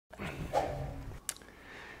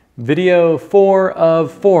Video 4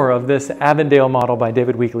 of this Avondale model by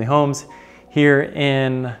David Weekley Homes here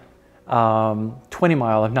in 20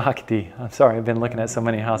 Mile of Nocatee. I'm sorry, I've been looking at so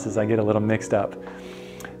many houses I get a little mixed up.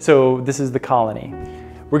 So this is the colony.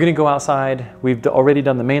 We're gonna go outside. We've already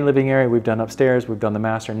done the main living area, we've done upstairs, we've done the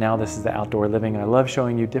master, now this is the outdoor living. And I love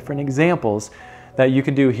showing you different examples that you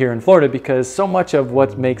can do here in Florida, because so much of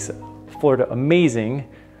what makes Florida amazing,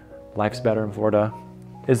 life's better in Florida,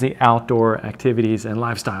 is the outdoor activities and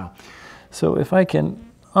lifestyle. So if I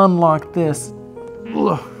can unlock this,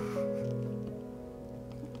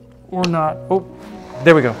 or not, oh,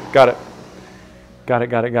 there we go, got it. Got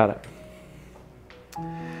it.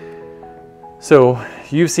 So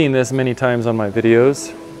you've seen this many times on my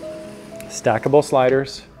videos. Stackable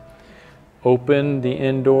sliders, open the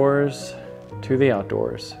indoors to the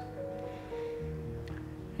outdoors.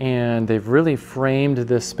 And they've really framed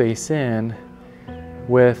this space in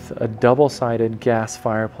with a double-sided gas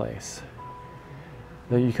fireplace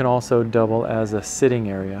that you can also double as a sitting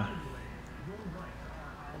area.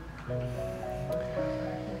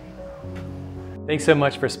 Thanks so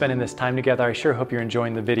much for spending this time together. I sure hope you're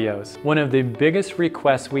enjoying the videos. One of the biggest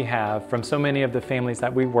requests we have from so many of the families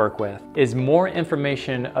that we work with is more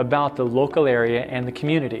information about the local area and the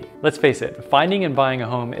community. Let's face it, finding and buying a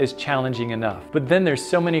home is challenging enough, but then there's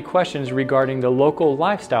so many questions regarding the local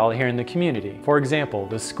lifestyle here in the community. For example,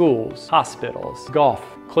 the schools, hospitals, golf,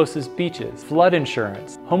 closest beaches, flood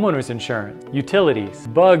insurance, homeowners insurance, utilities,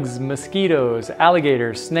 bugs, mosquitoes,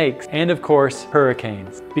 alligators, snakes, and of course,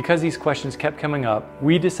 hurricanes. Because these questions kept coming up,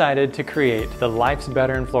 we decided to create the Life's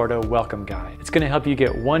Better in Florida Welcome Guide. It's gonna help you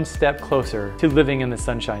get one step closer to living in the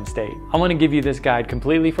Sunshine State. I wanna give you this guide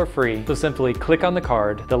completely for free, so simply click on the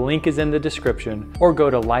card, the link is in the description, or go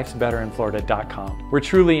to lifesbetterinflorida.com. We're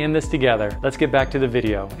truly in this together. Let's get back to the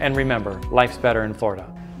video, and remember, life's better in Florida.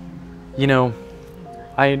 You know,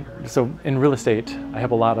 so in real estate, I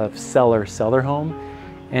have a lot of seller home,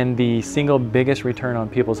 and the single biggest return on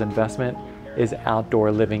people's investment is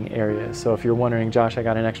outdoor living areas. So if you're wondering, Josh, I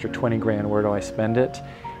got an extra 20 grand, where do I spend it?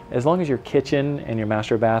 As long as your kitchen and your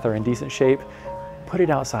master bath are in decent shape, put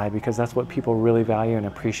it outside, because that's what people really value and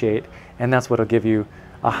appreciate, and that's what'll give you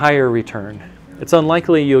a higher return. It's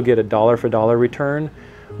unlikely you'll get a dollar for dollar return,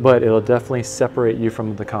 but it'll definitely separate you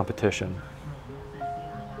from the competition.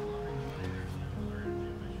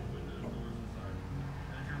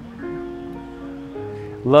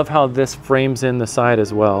 Love how this frames in the side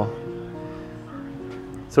as well.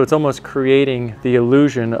 So it's almost creating the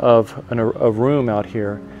illusion of a room out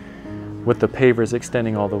here with the pavers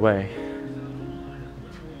extending all the way.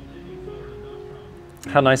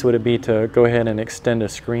 How nice would it be to go ahead and extend a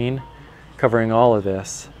screen covering all of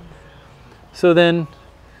this? So then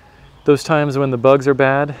those times when the bugs are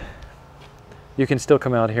bad, you can still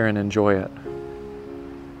come out here and enjoy it.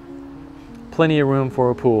 Plenty of room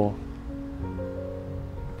for a pool.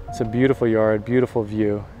 It's a beautiful yard, beautiful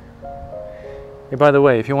view. Hey, by the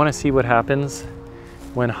way, if you want to see what happens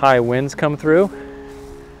when high winds come through,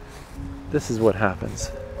 this is what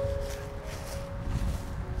happens.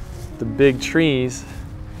 The big trees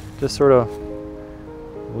just sort of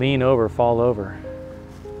lean over, fall over.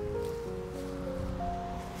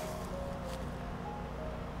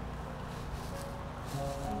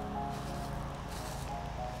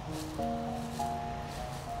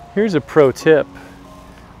 Here's a pro tip.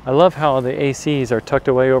 I love how the ACs are tucked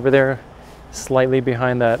away over there, slightly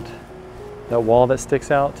behind that wall that sticks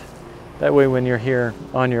out. That way when you're here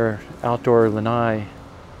on your outdoor lanai,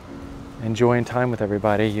 enjoying time with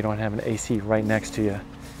everybody, you don't have an AC right next to you.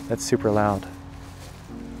 That's super loud.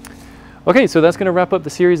 Okay, so that's gonna wrap up the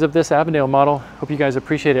series of this Avondale model. Hope you guys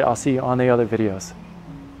appreciate it. I'll see you on the other videos.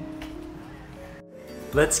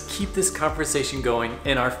 Let's keep this conversation going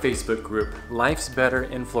in our Facebook group, Life's Better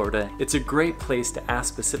in Florida. It's a great place to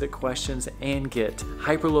ask specific questions and get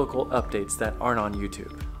hyperlocal updates that aren't on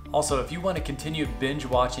YouTube. Also, if you want to continue binge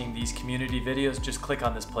watching these community videos, just click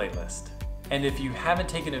on this playlist. And if you haven't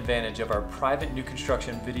taken advantage of our private new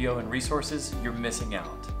construction video and resources, you're missing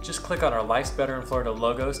out. Just click on our Life's Better in Florida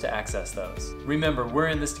logos to access those. Remember, we're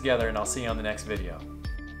in this together, and I'll see you on the next video.